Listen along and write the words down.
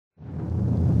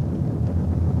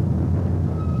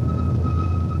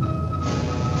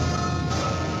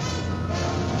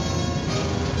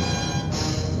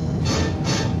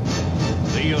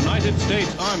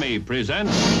Army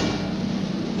presents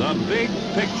The Big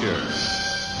Picture,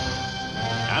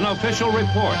 an official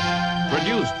report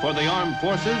produced for the armed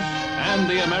forces and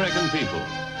the American people.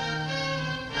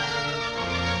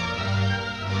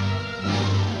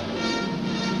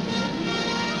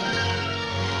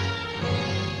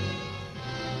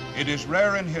 It is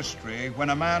rare in history when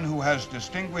a man who has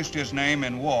distinguished his name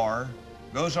in war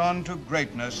goes on to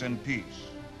greatness in peace.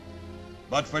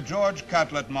 But for George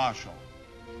Catlett Marshall,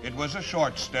 it was a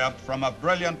short step from a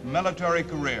brilliant military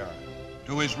career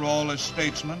to his role as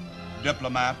statesman,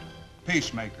 diplomat,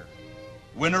 peacemaker,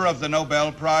 winner of the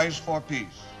Nobel Prize for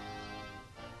Peace.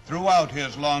 Throughout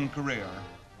his long career,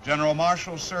 General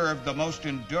Marshall served the most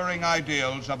enduring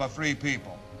ideals of a free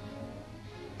people.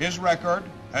 His record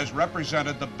has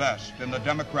represented the best in the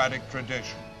democratic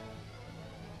tradition.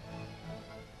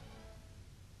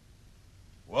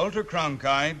 Walter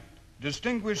Cronkite,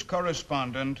 distinguished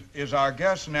correspondent, is our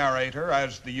guest narrator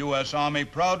as the U.S. Army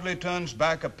proudly turns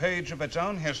back a page of its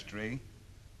own history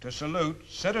to salute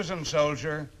citizen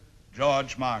soldier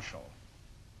George Marshall.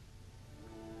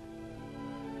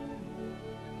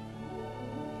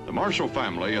 The Marshall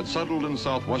family had settled in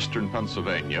southwestern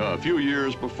Pennsylvania a few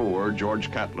years before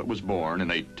George Catlett was born in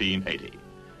 1880.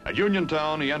 At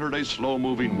Uniontown, he entered a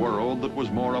slow-moving world that was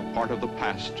more a part of the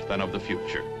past than of the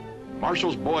future.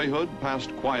 Marshall's boyhood passed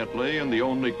quietly, and the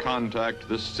only contact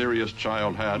this serious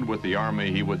child had with the Army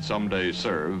he would someday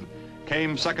serve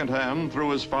came secondhand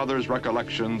through his father's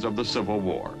recollections of the Civil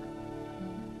War.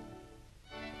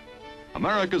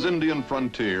 America's Indian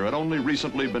frontier had only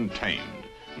recently been tamed,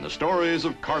 and the stories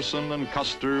of Carson and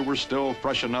Custer were still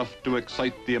fresh enough to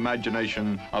excite the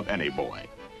imagination of any boy.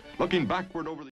 Looking backward over the